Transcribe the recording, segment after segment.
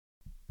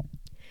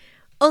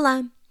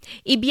Hola,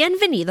 y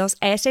bienvenidos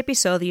a este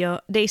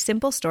episodio de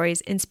Simple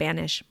Stories in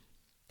Spanish.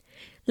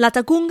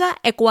 Latacunga,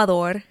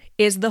 Ecuador,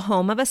 is the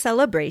home of a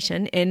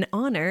celebration in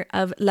honor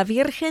of La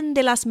Virgen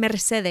de las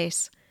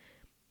Mercedes.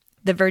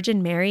 The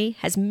Virgin Mary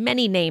has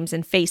many names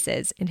and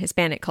faces in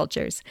Hispanic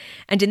cultures,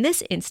 and in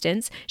this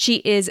instance,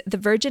 she is the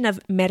Virgin of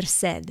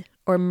Merced,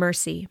 or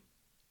Mercy.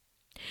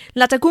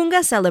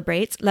 Latacunga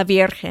celebrates La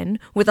Virgen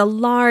with a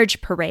large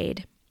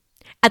parade.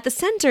 At the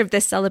center of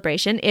this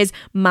celebration is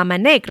Mama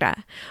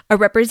Negra, a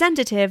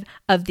representative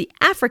of the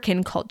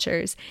African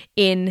cultures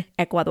in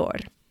Ecuador.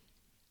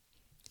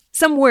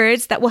 Some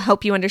words that will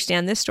help you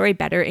understand this story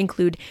better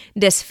include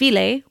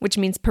desfile, which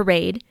means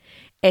parade,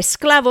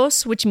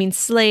 esclavos, which means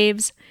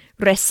slaves,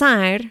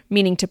 rezar,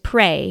 meaning to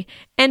pray,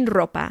 and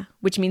ropa,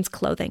 which means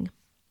clothing.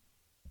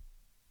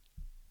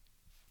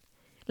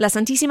 La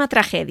Santísima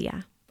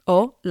Tragedia,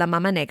 o la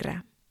Mama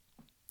Negra.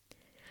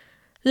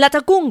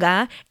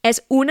 Latacunga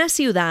es una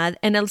ciudad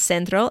en el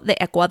centro de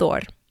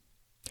Ecuador.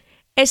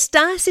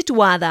 Está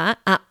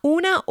situada a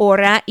 1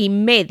 hora y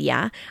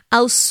media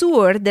al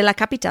sur de la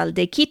capital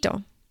de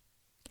Quito.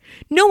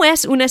 No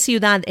es una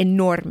ciudad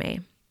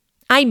enorme.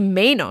 Hay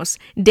menos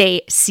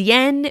de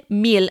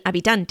 100,000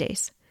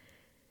 habitantes.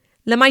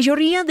 La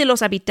mayoría de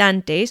los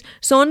habitantes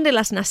son de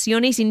las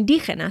naciones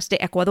indígenas de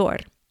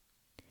Ecuador.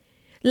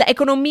 La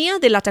economía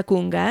de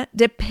Latacunga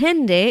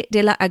depende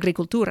de la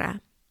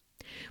agricultura.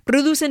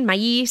 Producen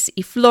maíz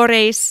y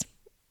flores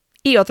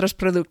y otros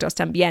productos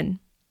también.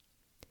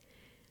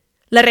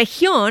 La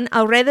región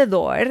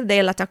alrededor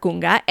de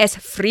Latacunga es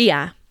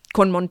fría,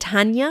 con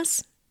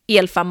montañas y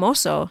el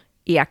famoso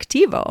y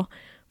activo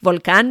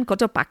volcán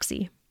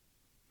Cotopaxi.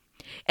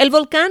 El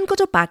volcán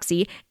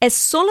Cotopaxi es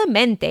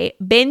solamente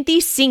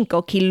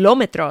 25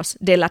 kilómetros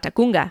de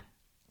Latacunga.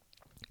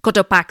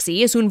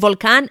 Cotopaxi es un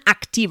volcán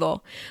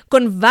activo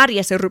con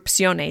varias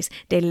erupciones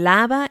de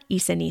lava y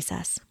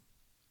cenizas.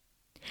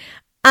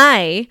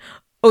 Hay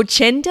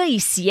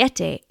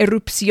 87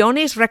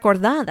 erupciones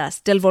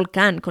recordadas del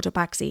volcán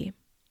Cotopaxi.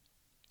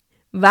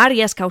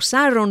 Varias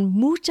causaron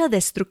mucha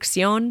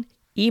destrucción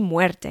y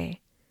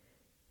muerte.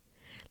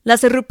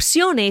 Las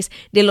erupciones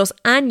de los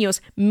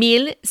años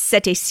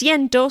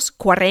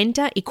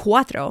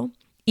 1744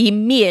 y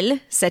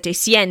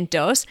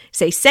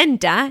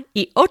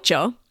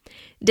 1768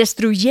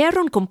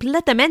 destruyeron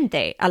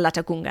completamente a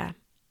Latacunga.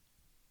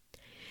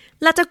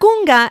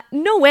 Latacunga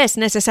no es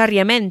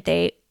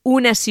necesariamente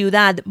una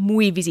ciudad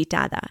muy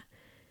visitada.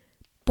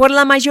 Por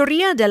la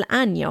mayoría del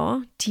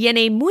año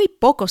tiene muy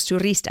pocos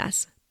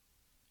turistas.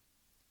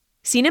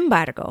 Sin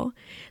embargo,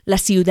 la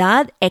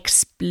ciudad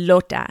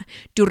explota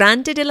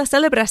durante la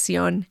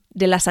celebración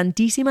de la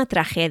Santísima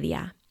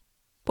Tragedia,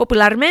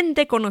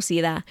 popularmente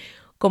conocida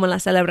como la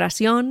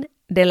celebración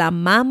de la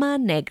Mama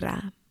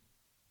Negra.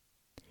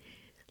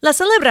 La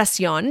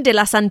celebración de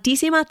la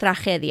Santísima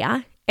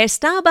Tragedia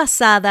está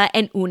basada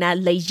en una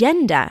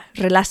leyenda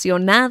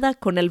relacionada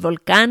con el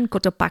volcán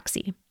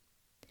Cotopaxi.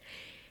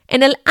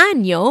 En el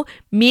año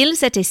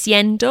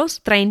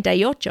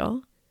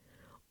 1738,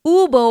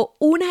 hubo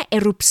una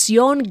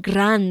erupción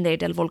grande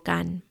del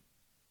volcán.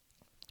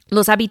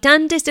 Los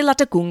habitantes de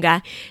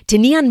Latacunga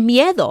tenían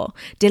miedo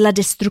de la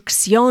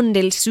destrucción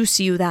de su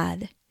ciudad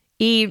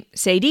y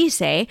se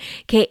dice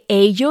que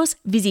ellos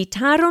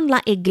visitaron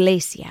la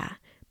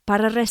iglesia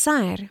para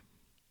rezar.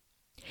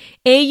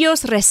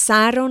 Ellos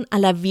rezaron a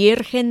la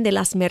Virgen de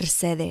las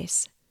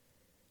Mercedes.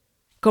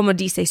 Como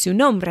dice su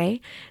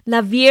nombre,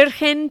 la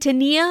Virgen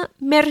tenía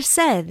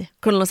merced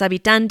con los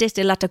habitantes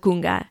de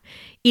Latacunga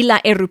y la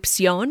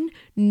erupción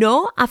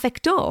no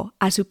afectó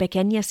a su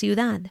pequeña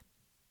ciudad.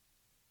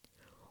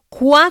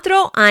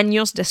 4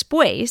 años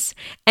después,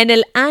 en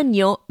el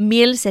año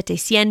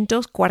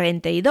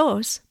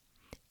 1742,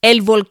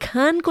 el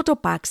volcán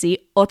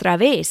Cotopaxi otra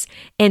vez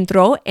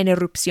entró en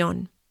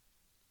erupción.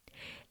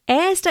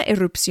 Esta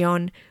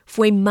erupción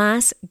fue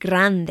más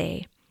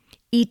grande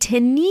y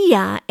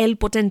tenía el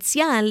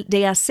potencial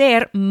de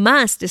hacer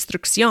más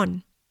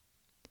destrucción.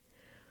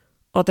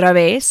 Otra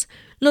vez,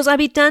 los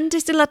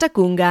habitantes de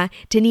Latacunga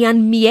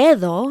tenían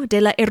miedo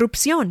de la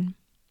erupción.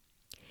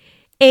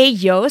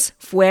 Ellos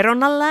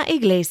fueron a la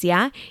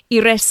iglesia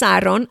y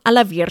rezaron a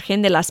la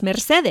Virgen de las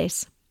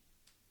Mercedes.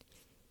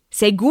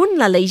 Según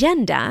la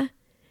leyenda,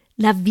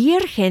 la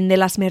Virgen de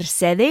las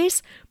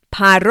Mercedes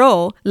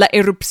paró la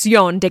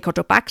erupción de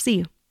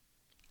Cotopaxi.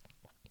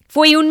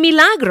 Fue un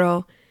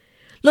milagro.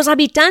 Los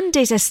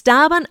habitantes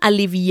estaban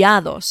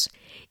aliviados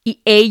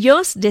y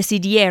ellos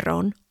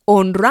decidieron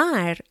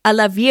honrar a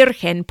la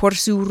Virgen por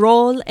su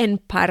rol en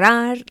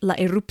parar la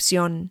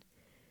erupción.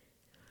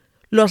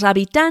 Los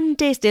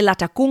habitantes de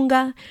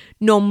Latacunga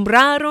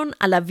nombraron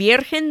a la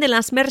Virgen de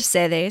las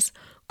Mercedes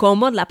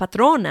como la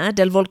patrona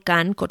del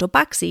volcán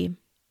Cotopaxi.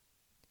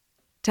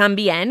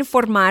 También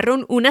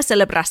formaron una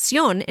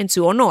celebración en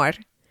su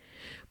honor.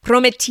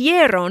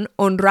 Prometieron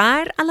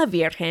honrar a la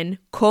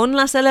Virgen con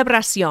la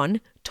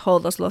celebración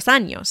todos los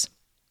años.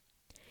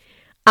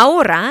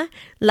 Ahora,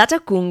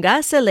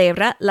 Latacunga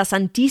celebra la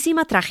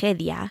Santísima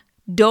Tragedia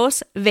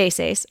 2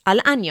 veces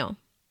al año.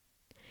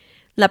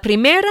 La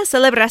primera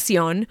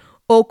celebración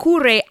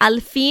ocurre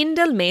al fin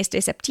del mes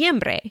de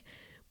septiembre,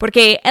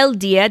 porque el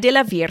Día de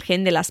la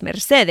Virgen de las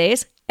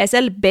Mercedes es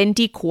el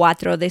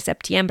 24 de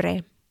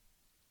septiembre.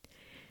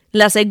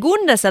 La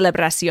segunda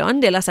celebración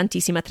de la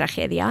Santísima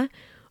Tragedia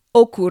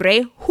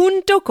ocurre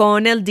junto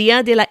con el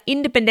Día de la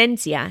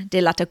Independencia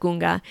de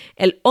Latacunga,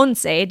 el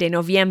 11 de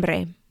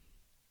noviembre.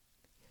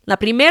 La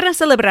primera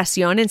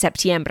celebración en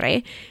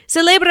septiembre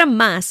celebra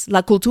más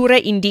la cultura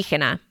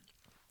indígena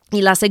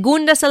y la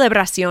segunda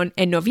celebración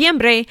en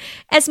noviembre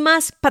es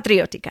más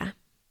patriótica,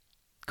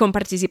 con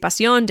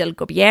participación del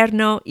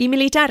gobierno y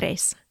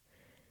militares.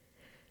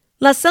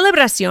 Las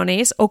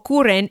celebraciones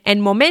ocurren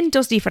en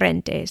momentos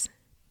diferentes,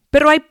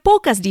 pero hay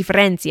pocas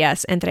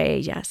diferencias entre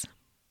ellas.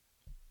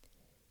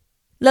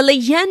 La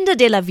leyenda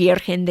de la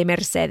Virgen de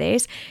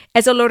Mercedes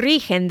es el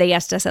origen de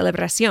esta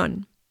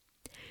celebración,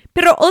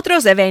 pero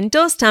otros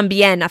eventos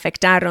también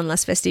afectaron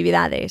las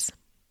festividades.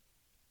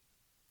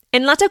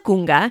 En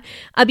Latacunga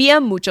había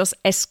muchos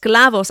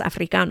esclavos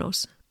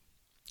africanos.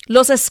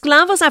 Los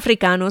esclavos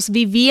africanos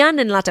vivían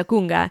en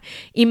Latacunga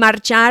y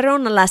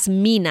marcharon a las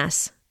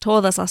minas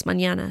todas las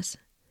mañanas.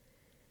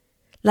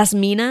 Las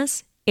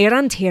minas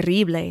eran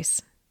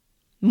terribles.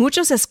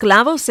 Muchos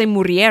esclavos se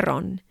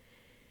murieron.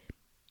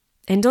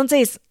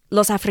 Entonces,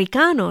 los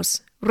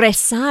africanos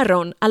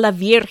rezaron a la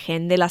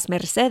Virgen de las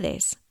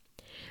Mercedes.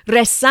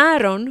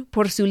 Rezaron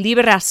por su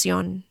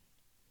liberación.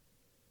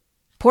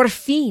 Por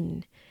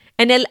fin,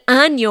 en el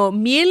año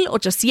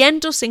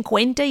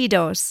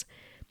 1852,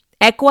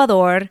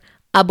 Ecuador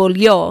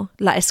abolió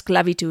la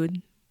esclavitud.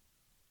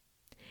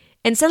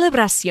 En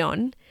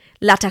celebración,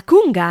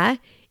 Latacunga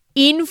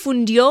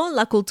infundió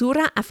la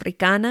cultura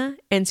africana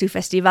en su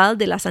Festival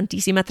de la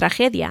Santísima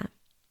Tragedia.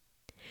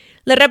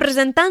 La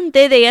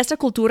representante de esta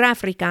cultura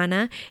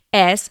africana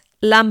es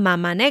la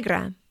Mama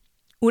Negra,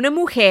 una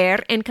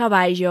mujer en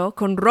caballo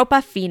con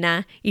ropa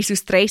fina y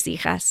sus 3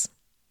 hijas.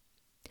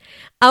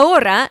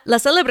 Ahora, la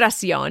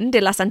celebración de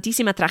la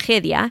Santísima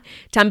Tragedia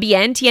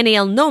también tiene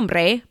el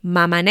nombre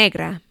Mama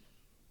Negra.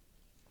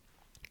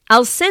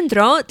 Al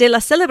centro de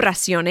las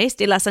celebraciones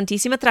de la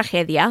Santísima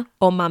Tragedia,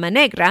 o Mama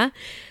Negra,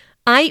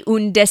 hay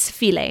un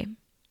desfile.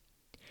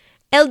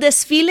 El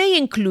desfile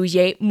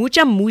incluye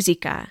mucha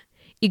música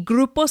y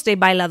grupos de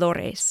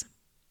bailadores.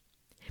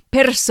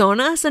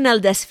 Personas en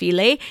el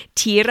desfile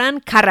tiran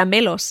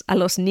caramelos a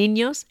los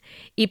niños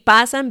y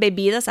pasan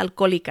bebidas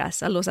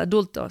alcohólicas a los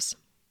adultos.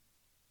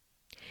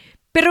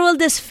 Pero el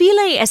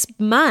desfile es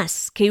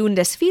más que un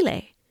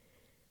desfile.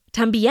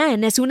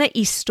 También es una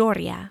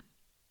historia.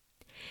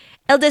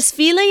 El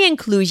desfile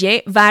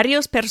incluye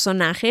varios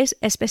personajes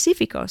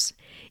específicos,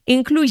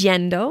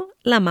 incluyendo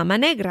la Mama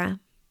Negra.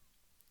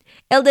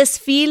 El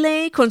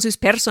desfile, con sus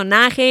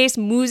personajes,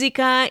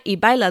 música y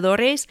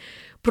bailadores,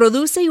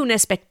 produce un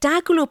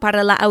espectáculo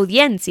para la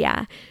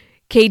audiencia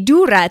que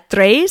dura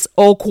 3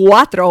 o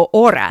 4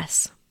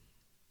 horas.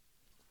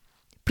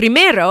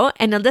 Primero,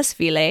 en el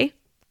desfile,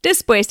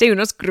 después de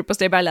unos grupos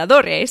de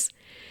bailadores,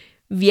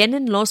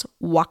 vienen los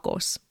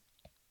huacos.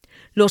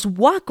 Los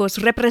huacos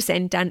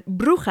representan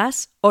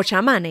brujas o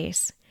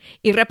chamanes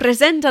y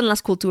representan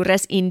las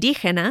culturas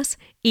indígenas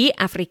y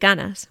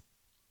africanas.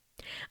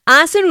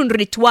 Hacen un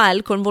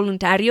ritual con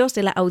voluntarios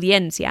de la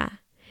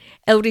audiencia.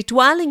 El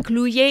ritual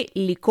incluye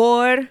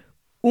licor,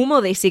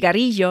 humo de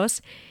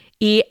cigarrillos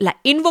y la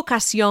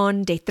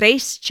invocación de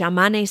 3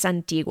 chamanes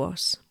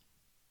antiguos.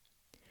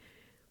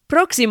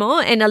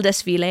 Próximo en el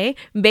desfile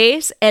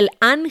ves el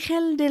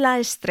ángel de la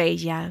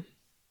estrella.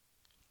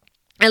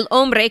 El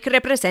hombre que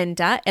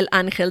representa el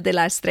ángel de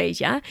la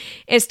estrella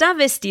está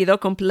vestido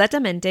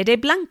completamente de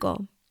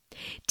blanco.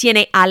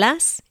 Tiene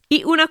alas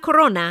y una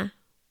corona,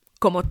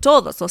 como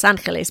todos los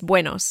ángeles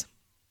buenos.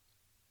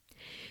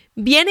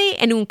 Viene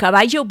en un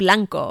caballo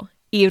blanco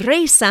y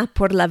reza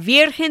por la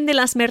Virgen de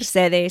las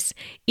Mercedes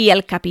y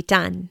el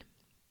capitán.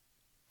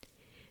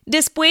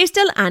 Después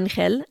del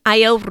ángel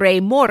hay el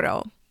rey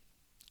moro.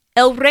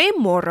 El rey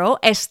moro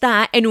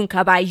está en un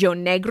caballo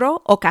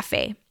negro o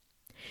café.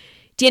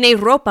 Tiene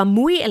ropa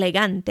muy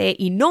elegante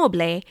y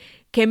noble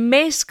que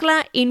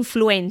mezcla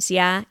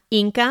influencia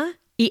inca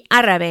y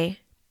árabe.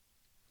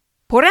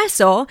 Por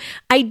eso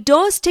hay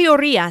 2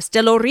 teorías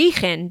del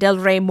origen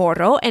del rey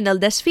moro en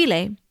el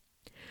desfile.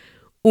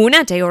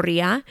 Una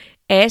teoría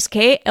es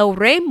que el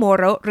rey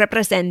moro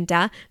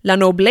representa la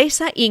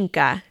nobleza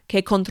inca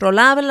que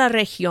controlaba la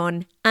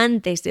región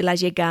antes de la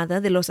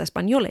llegada de los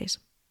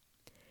españoles.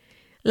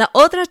 La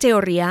otra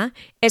teoría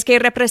es que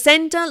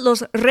representa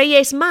los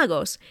Reyes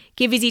Magos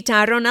que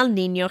visitaron al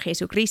niño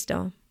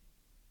Jesucristo.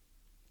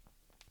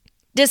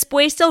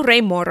 Después del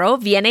rey moro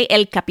viene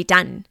el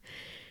capitán.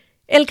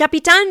 El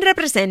capitán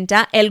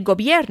representa el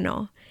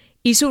gobierno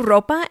y su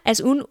ropa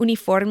es un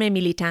uniforme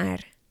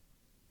militar.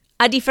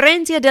 A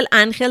diferencia del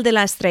ángel de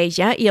la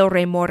estrella y el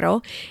rey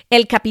moro,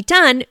 el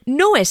capitán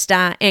no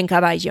está en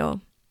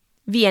caballo.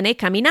 Viene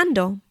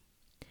caminando.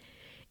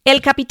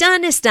 El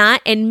capitán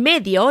está en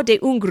medio de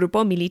un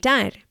grupo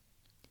militar.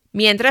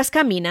 Mientras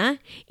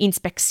camina,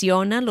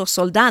 inspecciona los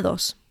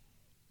soldados.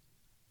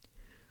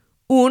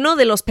 Uno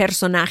de los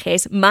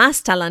personajes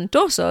más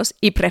talentosos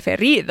y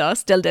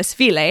preferidos del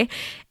desfile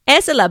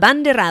es el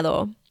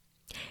abanderado.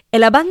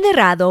 El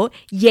abanderado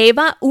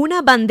lleva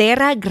una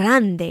bandera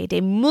grande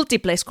de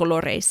múltiples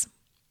colores.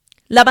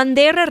 La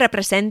bandera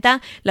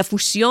representa la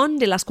fusión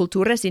de las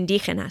culturas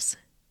indígenas.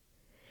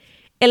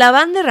 El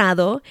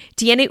abanderado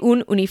tiene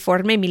un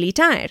uniforme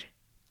militar,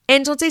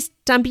 entonces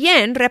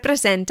también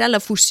representa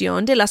la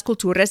fusión de las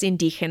culturas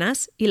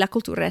indígenas y la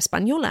cultura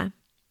española.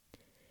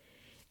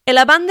 El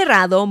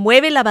abanderado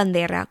mueve la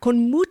bandera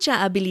con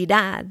mucha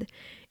habilidad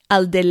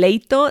al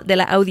deleite de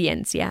la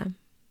audiencia.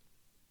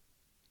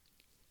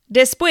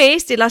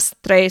 Después de las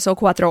 3 o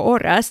 4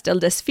 horas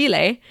del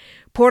desfile,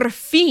 por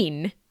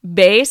fin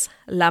ves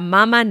la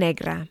mama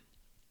negra.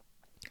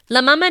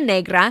 La mama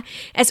negra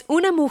es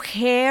una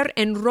mujer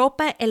en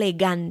ropa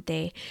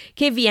elegante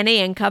que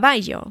viene en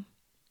caballo.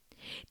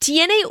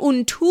 Tiene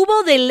un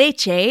tubo de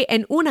leche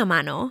en una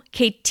mano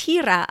que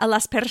tira a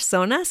las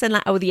personas en la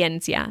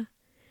audiencia.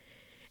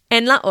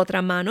 En la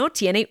otra mano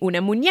tiene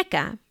una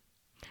muñeca.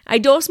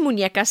 Hay 2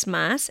 muñecas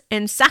más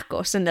en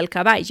sacos en el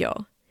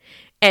caballo.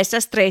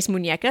 Estas 3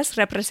 muñecas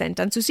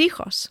representan sus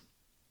hijos.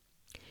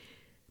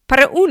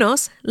 Para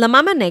unos, la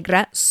mama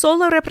negra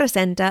solo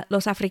representa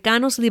los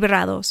africanos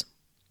liberados.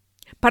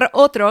 Para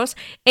otros,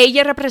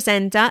 ella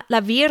representa la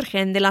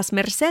Virgen de las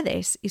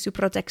Mercedes y su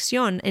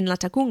protección en la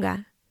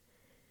Tacunga.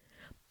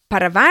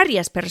 Para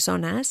varias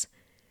personas,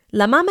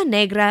 la mama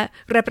negra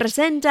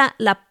representa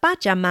la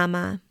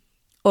Pachamama,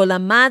 o la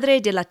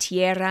madre de la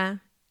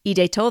tierra y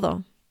de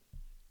todo.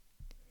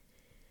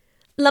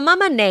 La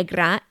mama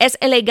negra es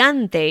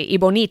elegante y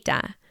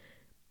bonita,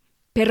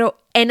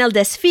 pero en el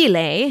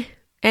desfile,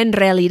 en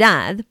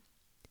realidad,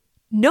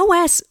 no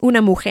es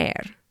una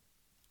mujer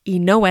y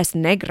no es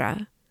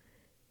negra.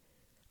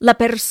 La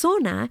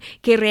persona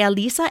que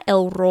realiza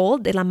el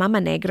rol de la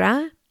mama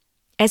negra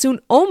es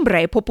un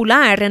hombre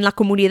popular en la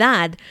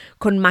comunidad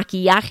con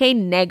maquillaje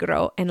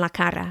negro en la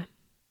cara.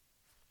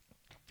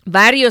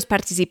 Varios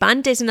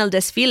participantes en el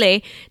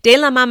desfile de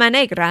la mama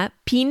negra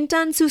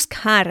pintan sus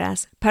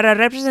caras para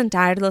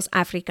representar los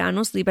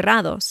africanos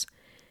liberados.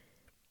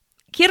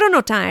 Quiero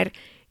notar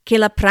que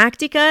la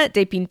práctica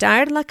de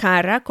pintar la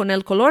cara con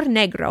el color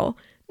negro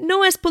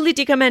no es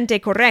políticamente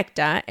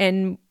correcta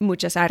en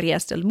muchas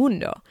áreas del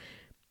mundo.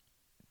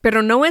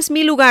 Pero no es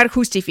mi lugar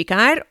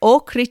justificar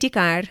o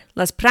criticar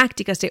las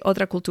prácticas de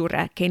otra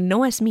cultura que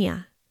no es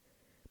mía.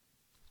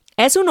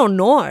 Es un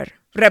honor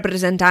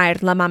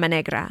representar la mama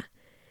negra.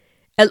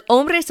 El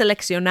hombre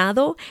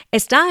seleccionado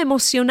está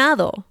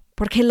emocionado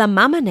porque la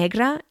mama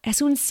negra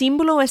es un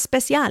símbolo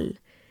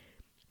especial.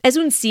 Es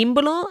un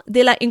símbolo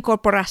de la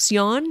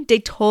incorporación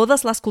de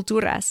todas las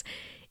culturas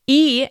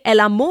y el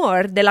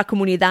amor de la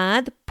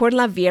comunidad por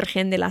la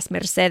Virgen de las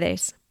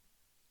Mercedes.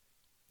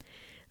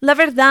 La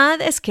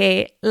verdad es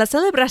que la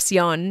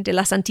celebración de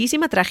la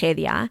Santísima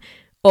Tragedia,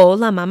 o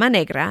la Mama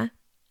Negra,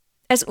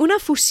 es una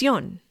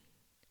fusión.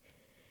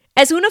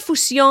 Es una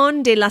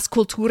fusión de las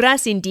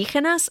culturas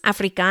indígenas,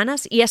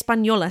 africanas y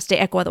españolas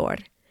de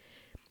Ecuador.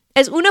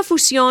 Es una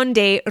fusión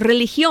de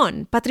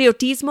religión,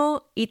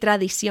 patriotismo y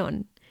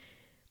tradición.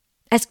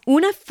 Es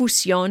una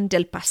fusión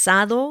del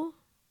pasado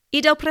y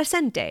del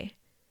presente,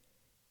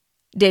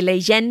 de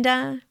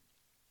leyenda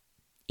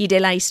y de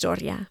la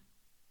historia.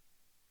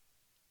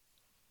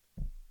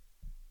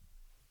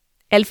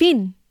 El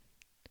fin.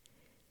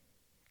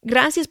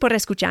 Gracias por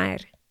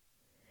escuchar.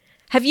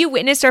 Have you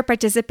witnessed or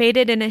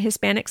participated in a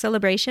Hispanic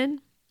celebration?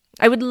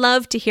 I would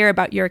love to hear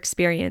about your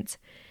experience.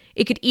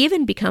 It could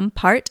even become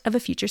part of a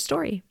future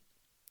story.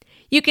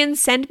 You can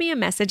send me a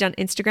message on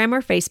Instagram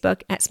or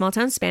Facebook at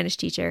Smalltown Spanish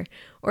Teacher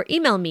or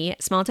email me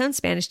at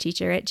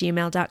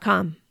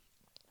smalltownspanishteacher@gmail.com.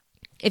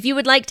 If you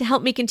would like to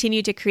help me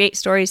continue to create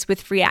stories with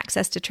free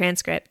access to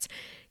transcripts,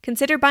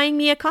 consider buying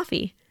me a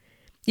coffee.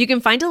 You can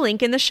find a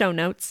link in the show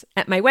notes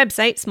at my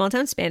website,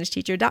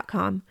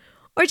 smalltownspanishteacher.com,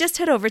 or just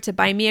head over to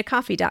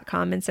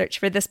buymeacoffee.com and search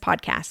for this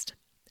podcast.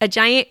 A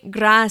giant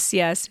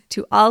gracias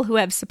to all who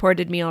have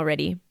supported me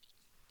already.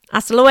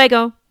 Hasta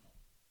luego!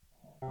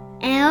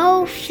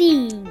 El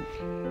fin.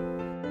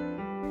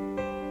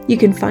 You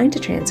can find a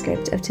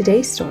transcript of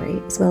today's story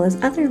as well as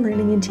other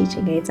learning and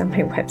teaching aids on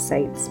my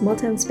website,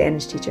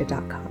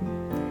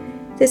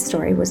 smalltownspanishteacher.com. This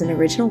story was an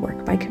original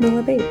work by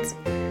Camilla Bates.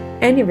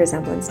 Any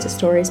resemblance to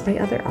stories by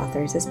other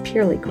authors is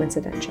purely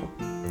coincidental,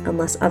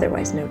 unless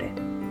otherwise noted.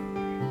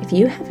 If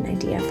you have an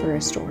idea for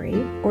a story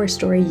or a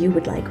story you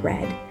would like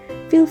read,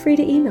 feel free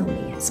to email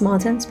me at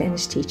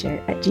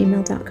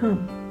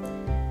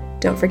smalltownspanishteacher@gmail.com.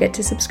 Don't forget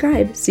to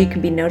subscribe so you can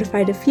be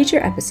notified of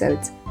future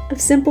episodes of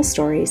Simple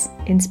Stories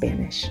in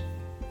Spanish.